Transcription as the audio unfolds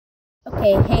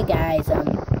Okay, hey guys,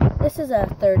 this is a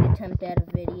third attempt at a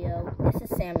video. This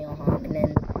is Samuel Honkin,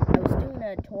 and I was doing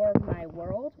a tour of my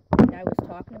world, and I was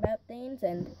talking about things,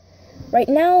 and right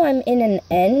now I'm in an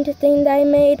end thing that I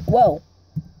made. Whoa.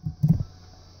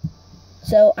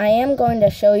 So I am going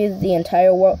to show you the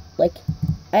entire world. Like,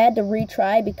 I had to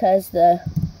retry because the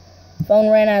phone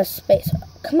ran out of space.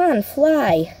 Come on,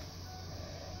 fly.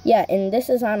 Yeah, and this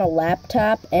is on a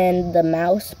laptop, and the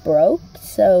mouse broke,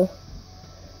 so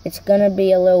it's gonna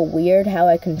be a little weird how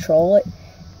I control it.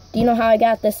 Do you know how I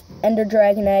got this Ender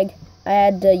Dragon egg? I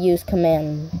had to use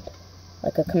command,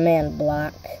 like a command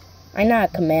block. I know a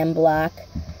command block.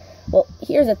 Well,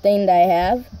 here's a thing that I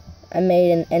have. I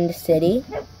made an end city.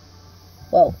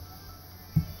 Whoa.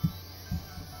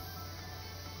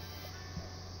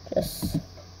 Just...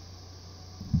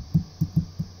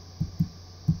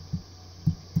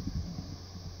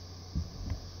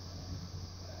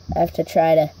 I have to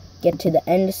try to get to the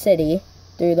end city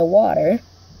through the water.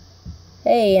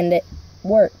 Hey, and it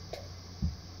worked.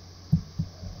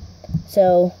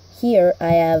 So here I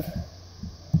have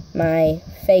my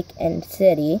fake end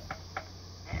city.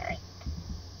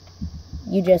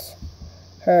 You just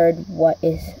heard what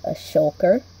is a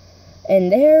shulker.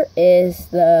 And there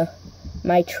is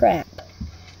my trap.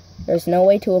 There's no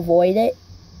way to avoid it.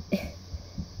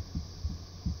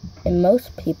 And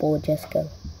most people would just go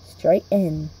straight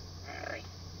in.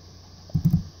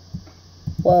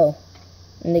 Whoa,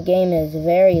 and the game is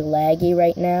very laggy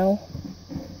right now.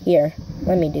 Here,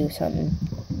 let me do something.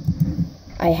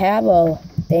 I have a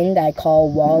thing that I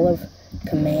call wall of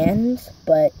commands,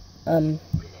 but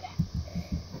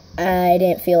I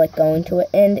didn't feel like going to it.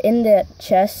 And in the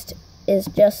chest is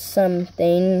just some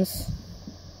things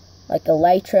like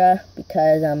elytra,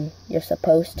 because you're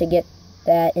supposed to get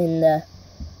that in the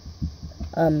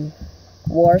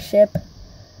warship,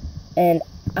 and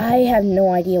I have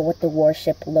no idea what the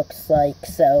warship looks like,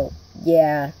 so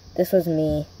yeah, this was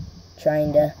me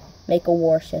trying to make a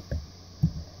warship.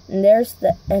 And there's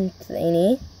the end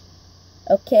thingy.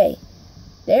 Okay,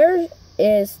 there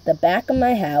is the back of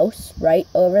my house, right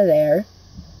over there.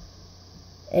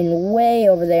 And way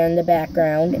over there in the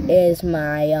background is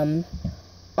my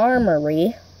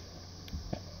armory,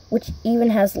 which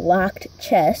even has locked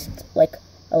chests, like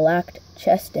a locked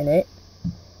chest in it,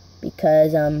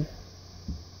 because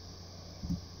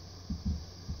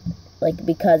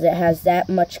because it has that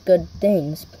much good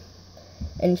things.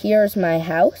 And here's my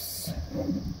house.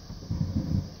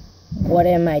 What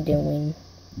am I doing?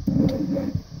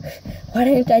 Why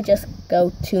didn't I just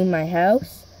go to my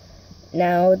house?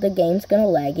 Now the game's gonna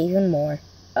lag even more.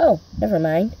 Oh, never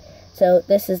mind. So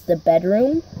this is the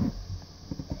bedroom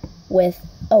with,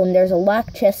 oh, and there's a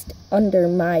locked chest under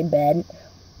my bed.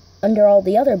 Under all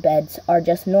the other beds are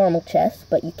just normal chests,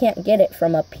 but you can't get it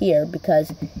from up here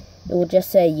because it will just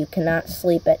say you cannot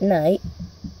sleep at night.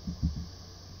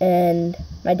 And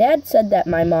my dad said that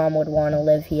my mom would want to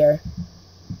live here.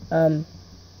 Go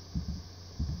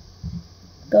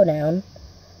down.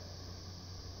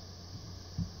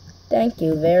 Thank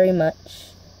you very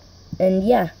much. And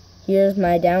yeah, here's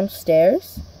my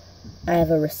downstairs. I have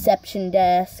a reception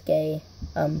desk, a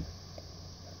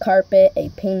carpet, a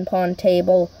ping pong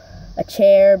table, a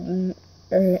chair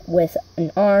with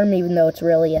an arm, even though it's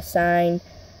really a sign.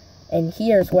 And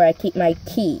here's where I keep my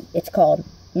key. It's called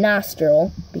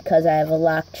Nostril, because I have a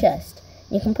locked chest.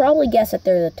 You can probably guess that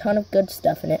there's a ton of good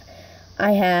stuff in it.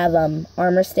 I have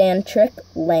armor stand trick,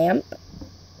 lamp,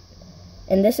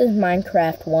 and this is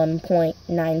Minecraft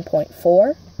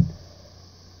 1.9.4.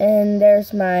 And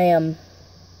there's my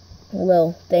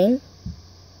little thing,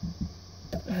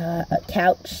 a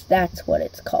couch, that's what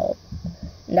it's called.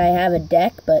 And I have a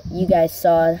deck, but you guys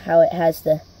saw how it has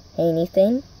the haney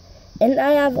thing. And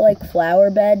I have, like, flower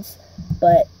beds,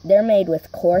 but they're made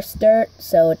with coarse dirt,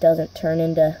 so it doesn't turn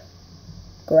into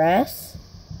grass.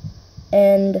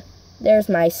 And there's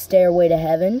my stairway to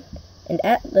heaven. And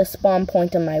at the spawn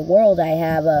point of my world, I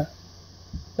have a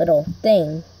little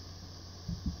thing.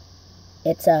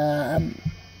 It's a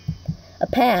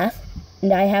path,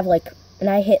 and I have, and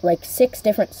I hit, 6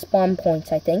 different spawn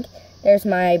points, I think. There's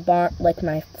my barn,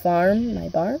 my farm, my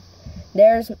barn.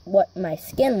 There's what my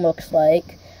skin looks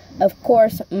like. Of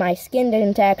course, my skin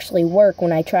didn't actually work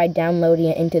when I tried downloading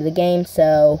it into the game,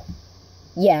 so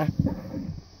yeah.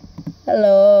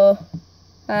 Hello.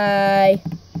 Hi.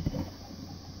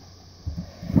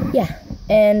 Yeah,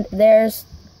 and there's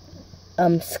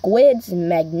Squid's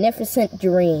Magnificent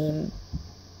Dream.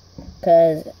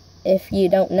 Because if you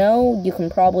don't know, you can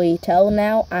probably tell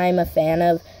now, I'm a fan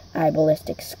of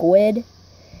Ballistic Squid.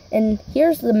 And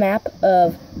here's the map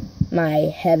of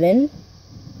my heaven,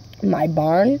 my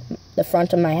barn, the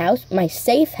front of my house, my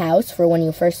safe house for when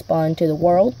you first spawn into the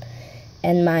world,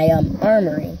 and my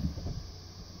armory.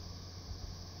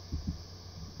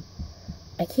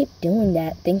 I keep doing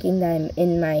that, thinking that I'm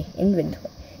in my inventory.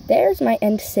 There's my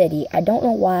end city. I don't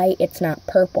know why it's not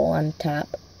purple on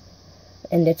top,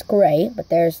 and it's gray, but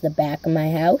there's the back of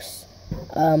my house,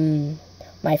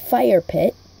 my fire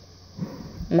pit,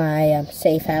 my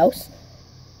safe house,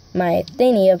 my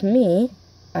thingy of me,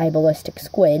 my ballistic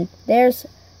squid. There's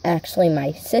actually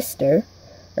my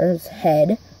sister's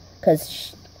head,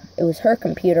 because it was her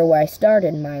computer where I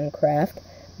started Minecraft,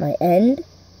 my end,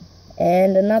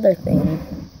 and another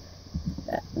thing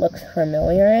that looks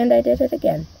familiar, and I did it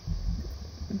again.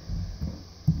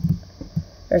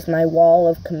 There's my wall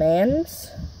of commands.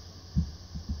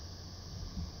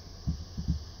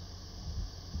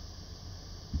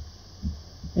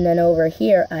 And then over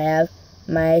here I have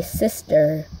my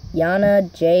sister, Yana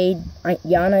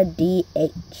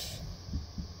DH.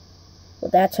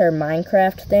 Well, that's her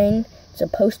Minecraft thing. It's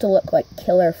supposed to look like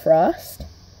Killer Frost.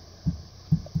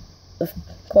 Of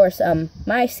course,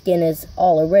 my skin is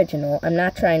all original. I'm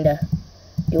not trying to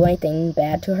do anything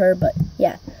bad to her, but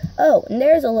yeah. Oh, and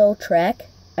there's a little track.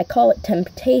 I call it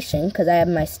Temptation because I have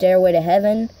my stairway to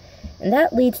heaven, and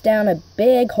that leads down a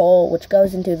big hole which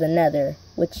goes into the nether,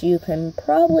 which you can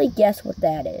probably guess what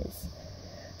that is.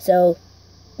 So,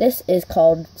 this is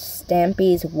called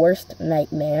Stampy's worst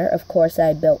nightmare. Of course,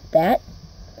 I built that,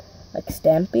 like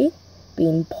Stampy,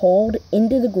 being pulled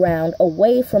into the ground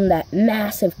away from that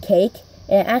massive cake,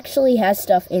 and it actually has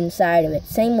stuff inside of it.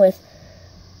 Same with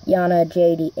Yana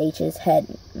JDH's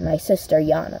head, my sister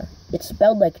Yana. It's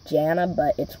spelled like Jana,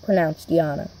 but it's pronounced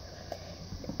Yana.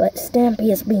 But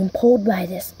Stampy is being pulled by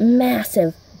this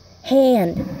massive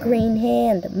hand, green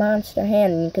hand, monster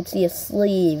hand, and you can see a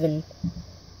sleeve and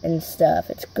stuff.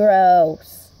 It's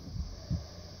gross.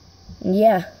 And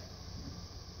yeah.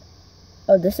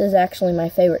 Oh, this is actually my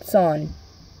favorite song.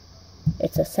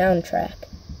 It's a soundtrack.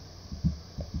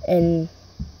 And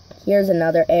here's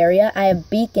another area. I have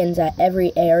beacons at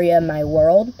every area of my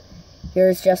world.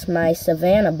 Here's just my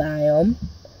savanna biome,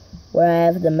 where I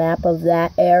have the map of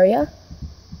that area.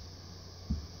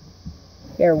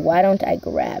 Here, why don't I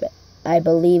grab it? I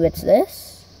believe it's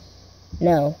this.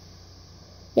 No.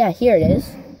 Yeah, here it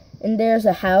is. And there's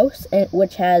a house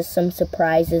which has some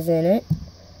surprises in it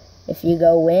if you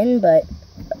go in, but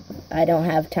I don't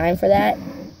have time for that.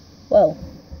 Whoa.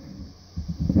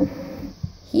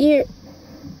 Here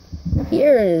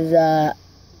is,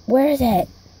 where is it?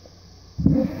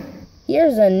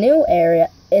 Here's a new area.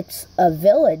 It's a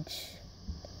village.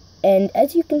 And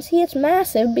as you can see, it's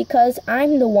massive because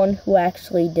I'm the one who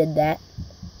actually did that.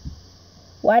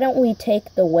 Why don't we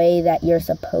take the way that you're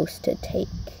supposed to take,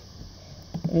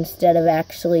 instead of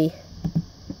actually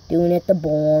doing it the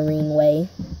boring way?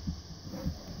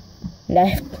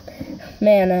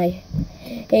 And I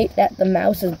hate that the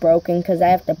mouse is broken because I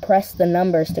have to press the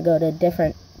numbers to go to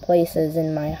different places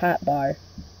in my hotbar.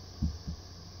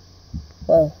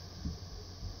 Whoa.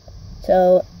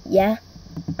 So, yeah,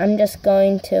 I'm just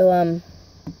going to,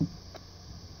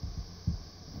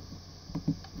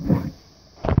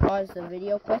 pause the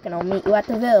video quick and I'll meet you at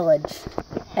the village.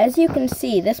 As you can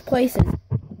see, this place is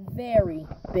very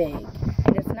big,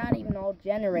 and it's not even all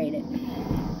generated.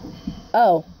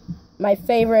 Oh, my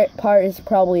favorite part is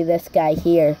probably this guy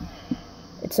here.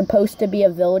 It's supposed to be a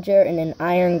villager in an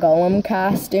iron golem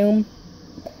costume.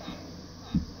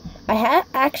 I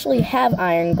actually have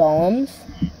iron golems.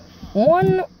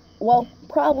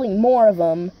 Probably more of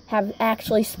them have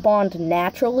actually spawned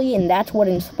naturally, and that's what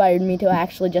inspired me to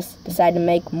actually just decide to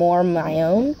make more of my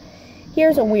own.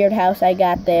 Here's a weird house I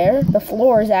got there. The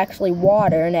floor is actually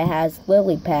water, and it has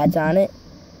lily pads on it.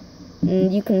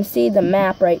 And you can see the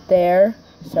map right there.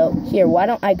 So, here, why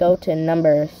don't I go to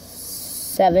number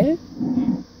 7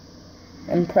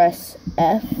 and press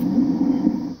F.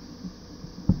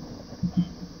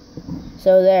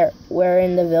 So there, we're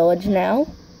in the village now.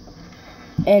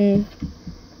 And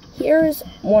here's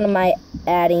one of my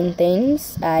adding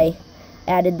things. I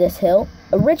added this hill.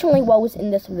 Originally, what was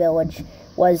in this village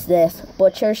was this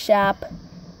butcher shop,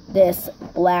 this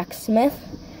blacksmith,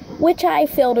 which I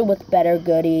filled it with better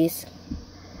goodies.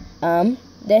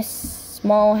 This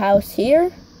small house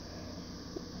here,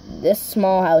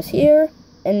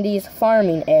 and these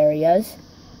farming areas.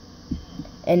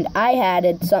 And I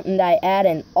added something that I add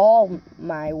in all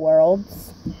my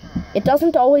worlds. It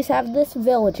doesn't always have this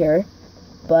villager,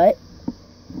 but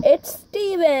it's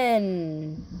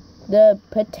Steven, the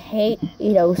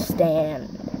potato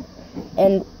stand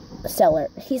and seller.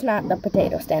 He's not the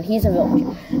potato stand, he's a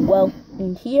villager. Well,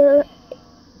 in here,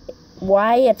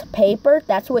 why it's paper,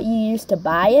 that's what you use to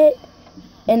buy it.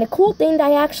 And the cool thing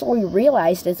that I actually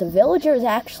realized is the villagers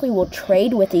actually will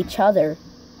trade with each other.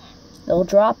 They'll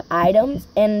drop items,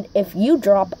 and if you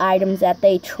drop items that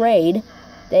they trade,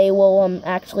 they will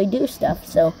actually do stuff.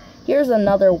 So here's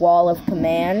another wall of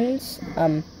commands.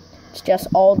 It's just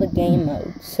all the game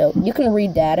modes. So you can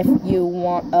read that if you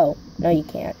want. Oh, no you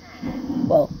can't.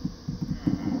 Whoa.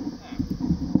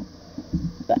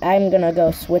 But I'm gonna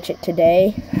go switch it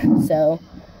today. So,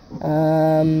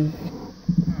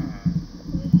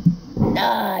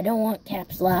 I don't want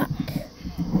caps lock.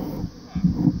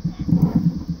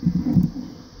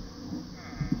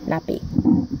 Not B.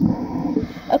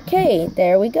 Okay,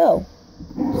 there we go.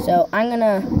 So I'm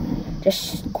gonna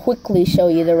just quickly show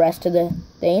you the rest of the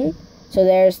thing. So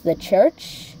there's the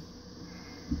church.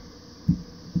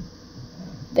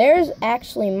 There's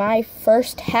actually my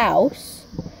first house.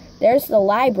 There's the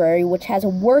library, which has a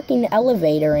working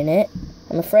elevator in it.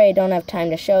 I'm afraid I don't have time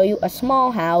to show you. A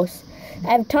small house.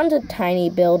 I have tons of tiny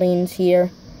buildings here.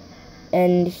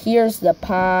 And here's the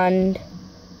pond.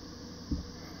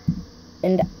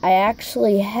 And I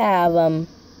actually have a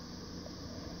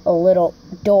little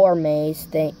door maze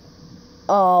thing.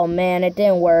 Oh man, it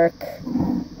didn't work.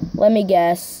 Let me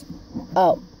guess.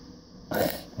 Oh.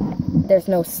 There's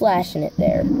no slash in it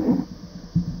there.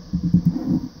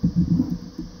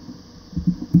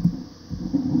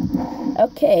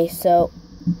 Okay, so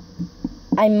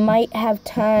I might have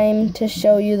time to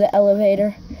show you the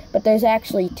elevator, but there's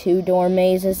actually 2 door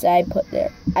mazes that I put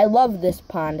there. I love this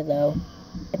pond though.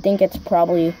 I think it's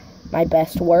probably my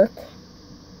best work.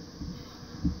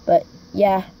 But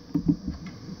yeah,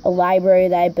 a library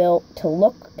that I built to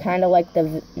look kind of like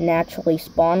the naturally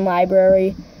spawned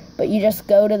library. But you just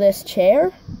go to this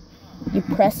chair, you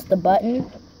press the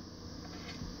button,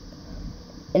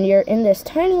 and you're in this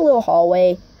tiny little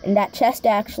hallway, and that chest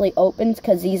actually opens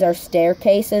because these are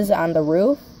staircases on the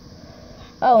roof.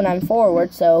 Oh, and I'm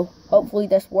forward, so hopefully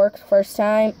this works first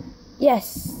time.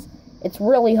 Yes, it's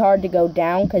really hard to go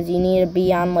down because you need to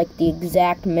be on like the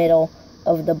exact middle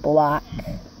of the block.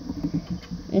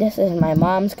 And this is my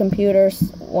mom's computer.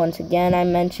 Once again,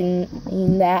 I'm mentioning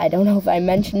that. I don't know if I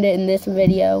mentioned it in this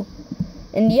video.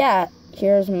 And yeah,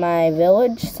 here's my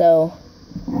village, so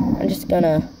I'm just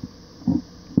gonna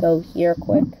go here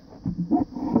quick.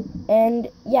 And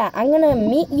yeah, I'm gonna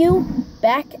meet you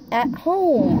back at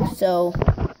home. So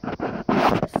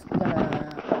just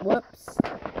gonna whoops.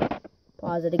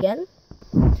 Pause it again.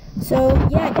 So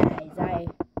yeah guys, I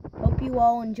hope you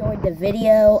all enjoyed the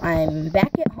video. I'm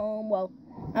back at home. Well,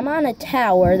 I'm on a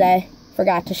tower that I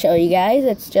forgot to show you guys.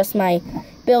 It's just my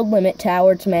build limit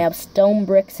tower. It's made of stone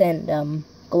bricks and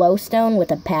glowstone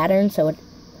with a pattern, so it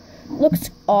looks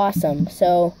awesome.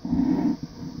 So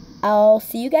I'll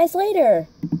see you guys later.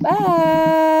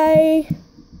 Bye!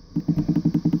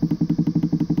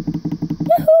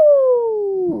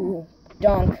 Yahoo!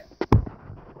 Donk.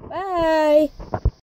 Bye!